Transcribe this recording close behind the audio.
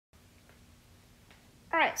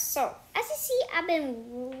Alright, so as you see, I've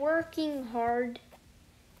been working hard.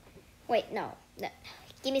 Wait, no.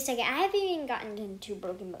 Give me a second. I haven't even gotten into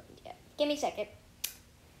broken bones yet. Give me a second.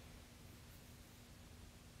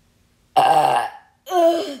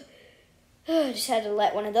 Just had to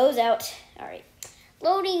let one of those out. Alright.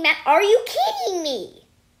 Loading map. Are you kidding me?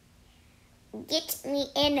 Get me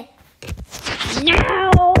in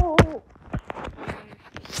now!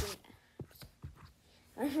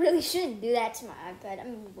 I really shouldn't do that to my iPad.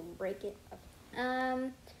 I'm gonna break it.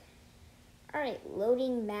 Alright,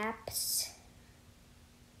 loading maps.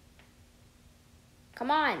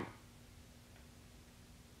 Come on.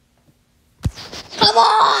 Come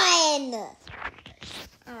on!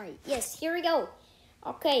 Alright, yes, here we go.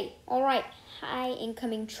 Okay, alright. High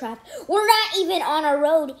incoming traffic. We're not even on a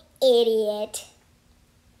road, idiot.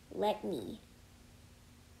 Let me.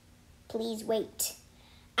 Please wait.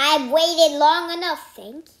 I've waited long enough.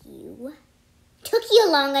 Thank you. Took you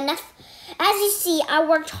long enough. As you see, I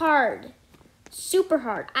worked hard. Super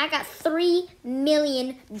hard. I got $3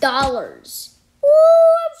 million. Oh, I'm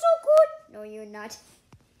so good. No, you're not.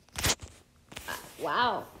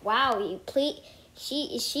 Wow.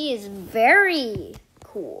 She is very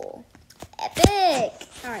cool. Epic.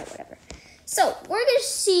 All right, whatever. So we're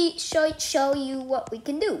gonna show you what we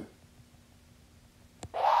can do.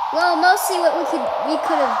 Well, mostly what we could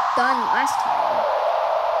have done last time.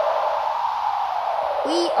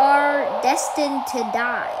 We are destined to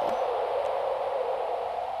die.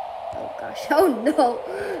 Oh gosh. Oh no.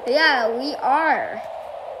 Yeah, we are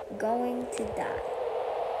going to die.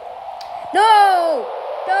 No!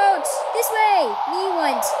 Don't! This way! Me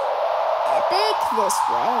want epic this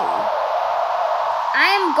way. I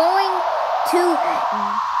am going to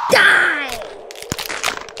die!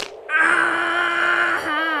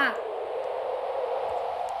 Ah!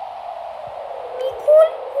 Me cool.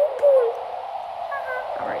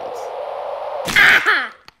 Alright.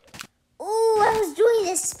 Ah! Ooh, I was doing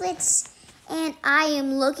the splits. And I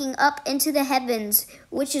am looking up into the heavens,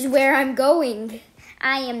 which is where I'm going.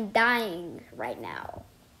 I am dying right now.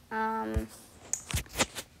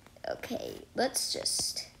 Okay, let's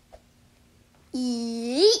just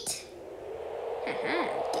eat. Haha,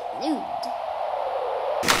 get nude.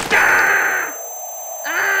 Ah!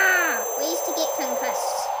 Ah! Ways to get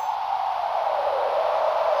concussed.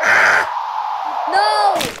 Ah!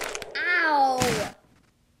 No! Ow!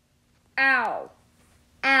 Ow.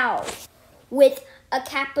 Ow. With a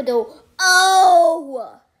capital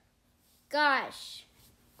O. Gosh.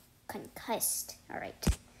 Concussed. All right.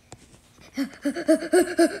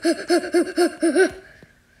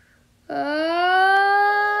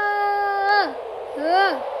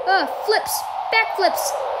 Flips.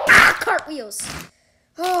 Backflips. Ah, cartwheels.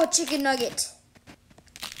 Oh, chicken nugget.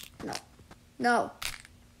 No. No.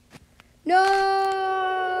 No.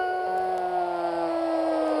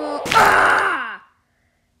 Ah!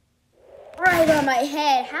 Right on my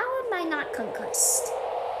head. How am I not concussed?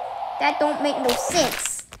 That don't make no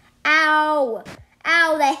sense. Ow.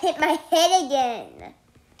 Ow, that hit my head again.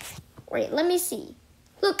 Wait, let me see.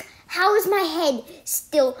 Look, how is my head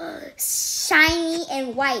still shiny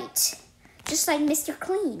and white? Just like Mr.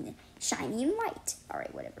 Clean. Shiny and white. All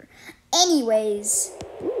right, whatever. Anyways.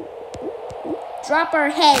 Drop our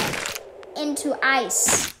head into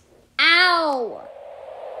ice. Ow.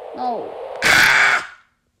 No. Ah!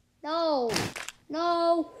 No.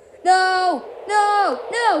 No. No. No.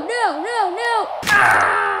 No. No. No. No.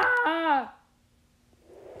 Ah!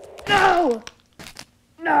 No.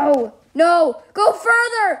 No. No. Go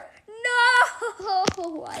further.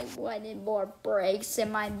 No. I wanted more breaks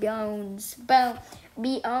in my bones.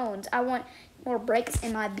 Bones. I want more breaks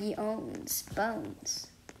in my bones. Bones.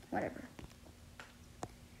 Whatever.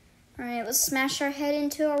 Alright, let's smash our head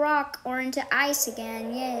into a rock or into ice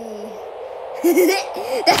again. Yay.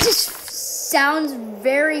 That just sounds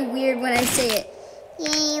very weird when I say it.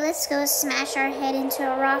 Yay, let's go smash our head into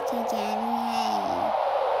a rock again. Yay.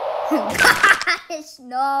 Oh gosh,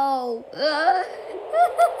 no.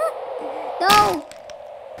 No.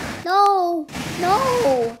 No.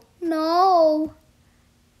 No. No.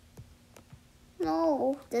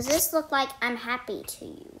 No. Does this look like I'm happy to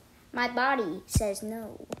you? My body says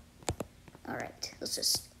no. Alright, let's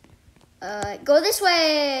just go this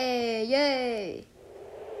way. Yay.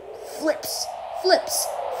 Flips. Flips.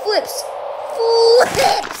 Flips.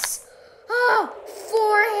 Flips. Oh,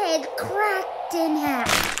 forehead cracked in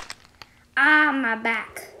half. Ah, my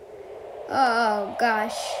back. Oh,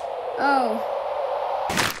 gosh. Oh.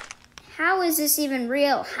 How is this even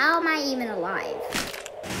real? How am I even alive?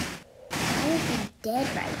 I would be dead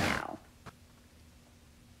right now.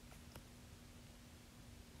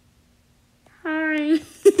 Alright. Hi.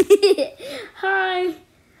 Hi.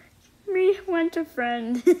 Me want a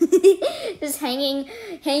friend. Just hanging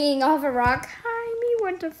off a rock. Hi, me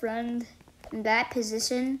want a friend. In that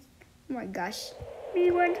position. Oh my gosh.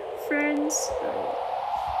 Me want friends.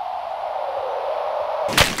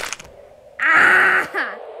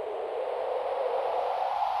 Ah!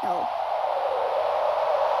 No.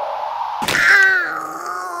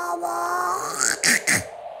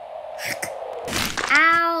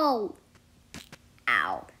 Ow!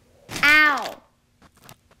 Ow! Ow!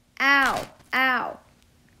 Ow! Ow!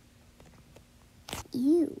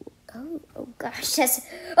 Ew! Oh gosh, that's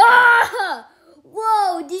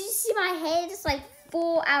whoa! Did you see my head? It's like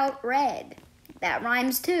full out red. That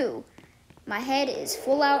rhymes too. My head is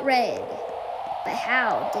full out red. But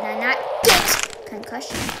how did I not get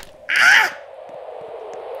concussion? Ah!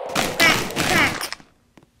 Crack! Crack!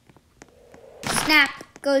 Snap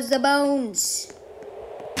goes the bones.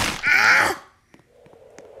 Ah!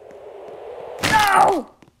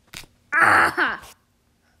 No! Ah!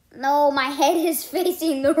 No, my head is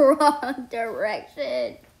facing the wrong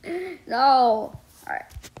direction. No.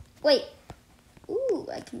 Alright. Wait. Ooh,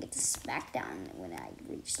 I can get to Smackdown when I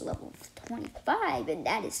reach level 25, and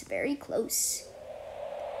that is very close.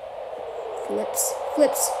 Flips,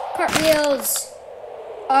 flips, cartwheels.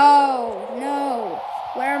 Oh, no.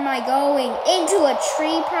 Where am I going? Into a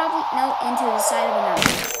tree, probably? No, into the side of a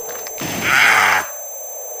mountain. Ah!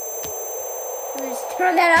 Let's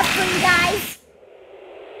turn that up for you guys.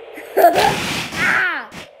 Ah!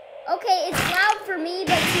 Okay, it's loud for me,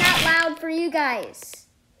 but it's not loud for you guys.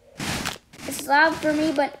 It's loud for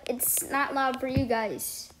me, but it's not loud for you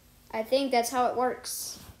guys. I think that's how it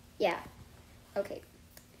works. Yeah. Okay.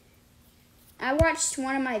 I watched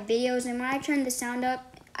one of my videos, and when I turned the sound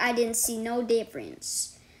up, I didn't see no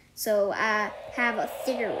difference. So I have a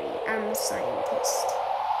theory. I'm a scientist.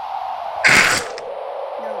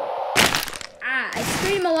 No. I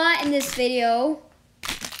scream a lot in this video.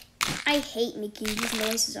 I hate making these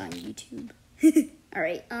noises on YouTube.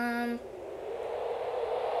 Alright,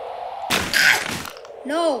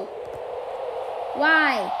 no.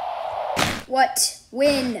 Why? What?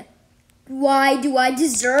 When? Why do I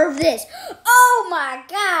deserve this? Oh my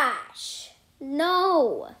gosh.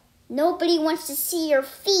 No. Nobody wants to see your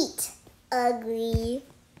feet. Ugly.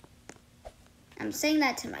 I'm saying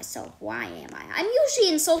that to myself. Why am I? I'm usually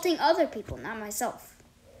insulting other people, not myself.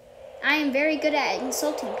 I am very good at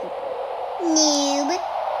insulting people. Noob.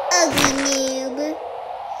 Ugly noob.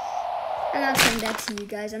 I'm not saying that to you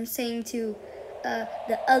guys. I'm saying to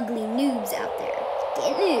the ugly noobs out there.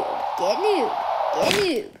 Get noob. Get noob. Get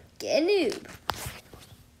noob. Get noob.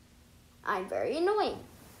 I'm very annoying.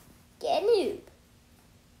 Get noob.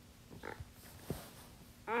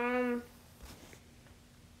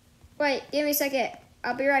 Wait, give me a second.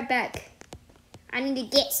 I'll be right back. I need to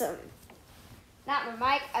get some. Not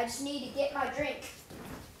my mic, I just need to get my drink.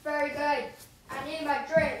 Very good. I need my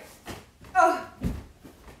drink. Oh.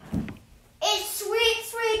 It's sweet,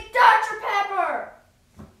 sweet Dr. Pepper.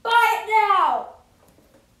 Buy it now.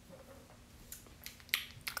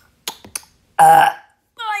 Buy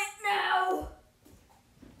it now.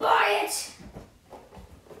 Buy it.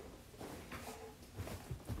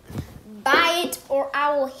 Buy it or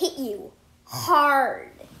I will hit you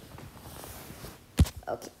hard.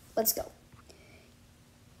 Okay, let's go.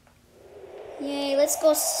 Yay, let's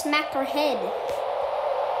go smack our head.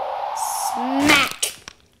 Smack.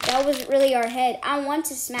 That wasn't really our head. I want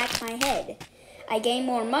to smack my head. I gain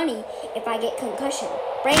more money if I get concussion,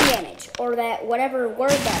 brain damage, or that whatever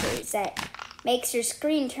word that is that makes your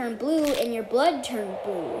screen turn blue and your blood turn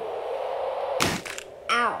blue.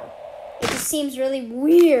 Ow. It just seems really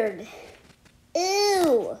weird.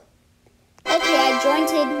 Ew. Okay, I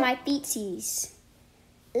jointed my feetsies.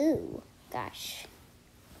 Ooh, gosh.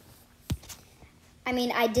 I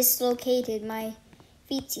mean, I dislocated my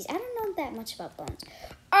feetsies. I don't know that much about bones.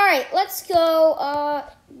 Alright, let's go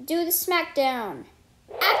do the Smackdown.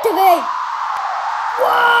 Activate!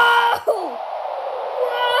 Whoa!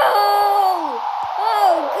 Whoa!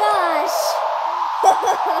 Oh, gosh!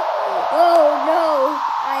 Oh, no.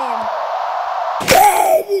 I am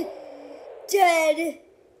dead! Dead!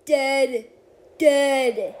 Dead!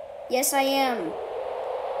 Dead! Yes, I am.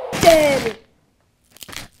 Dead!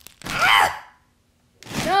 Ah!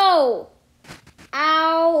 No!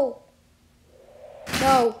 Ow!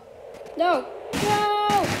 No! No!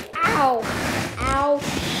 No! Ow! Ow!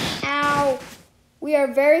 Ow! We are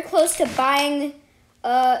very close to buying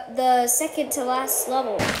the second to last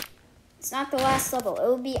level. It's not the last level. It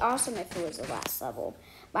would be awesome if it was the last level.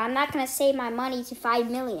 But I'm not going to save my money to 5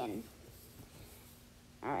 million.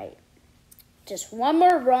 Alright. Just one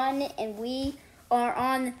more run and we are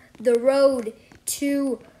on the road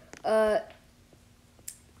to dying.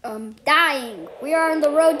 We are on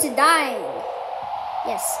the road to dying.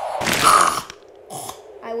 Yes.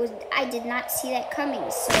 I did not see that coming,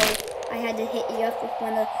 so I had to hit you up with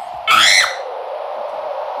one of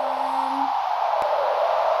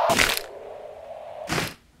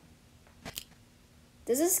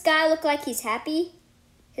Does this guy look like he's happy?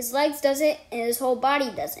 His legs doesn't, and his whole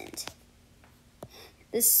body doesn't.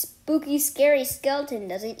 The spooky, scary skeleton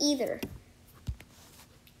doesn't either.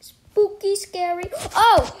 Spooky, scary.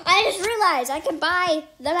 Oh, I just realized I can buy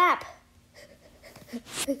the map.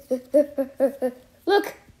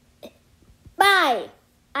 Look. Buy.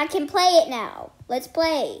 I can play it now. Let's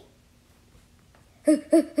play.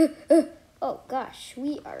 Oh, gosh.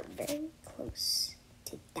 We are very close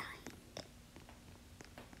to dying.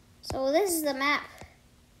 So this is the map.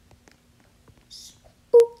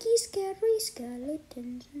 Spooky, scary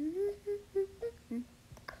skeletons.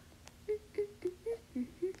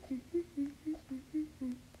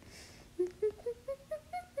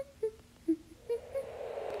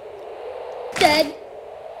 Dead.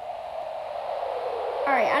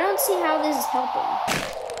 Alright, I don't see how this is helping.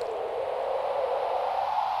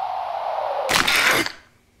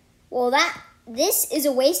 Well, this is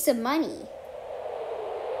a waste of money.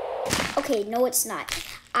 Okay, no it's not.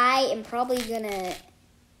 I am probably gonna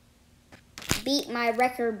beat my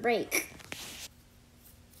record break.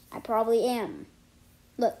 I probably am.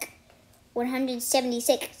 Look,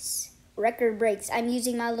 176 record breaks. I'm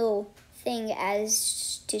using my little thing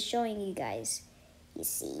as to showing you guys. You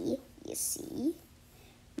see?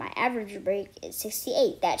 My average break is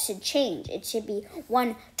 68. That should change. It should be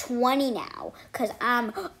 120 now, because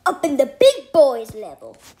I'm up in the big boys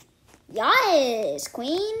level. Yes,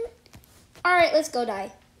 queen. All right, let's go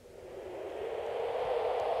die.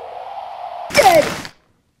 Dead.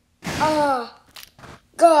 Oh,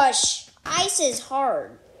 gosh. Ice is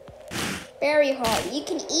hard. Very hard. You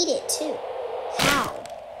can eat it, too. How?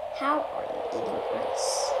 How are you eating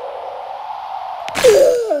ice?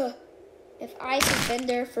 Ugh. If ice has been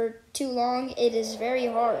there for too long, it is very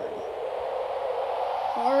hard.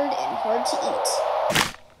 Hard and hard to eat.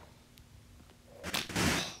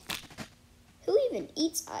 Who even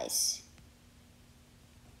eats ice?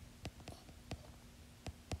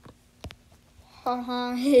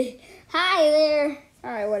 Hi there.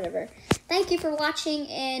 Alright, whatever. Thank you for watching,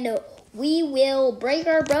 and we will break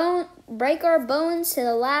our bones to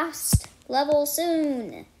the last level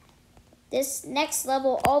soon. This next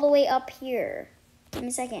level all the way up here. Give me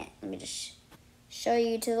a second. Let me just show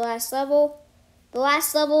you to the last level. The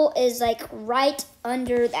last level is like right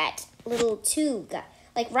under that little tube.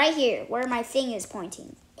 Like right here where my thing is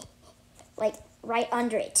pointing. Like right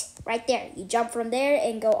under it. Right there. You jump from there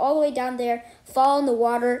and go all the way down there, fall in the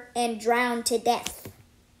water, and drown to death.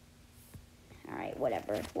 Alright,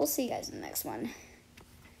 whatever. We'll see you guys in the next one.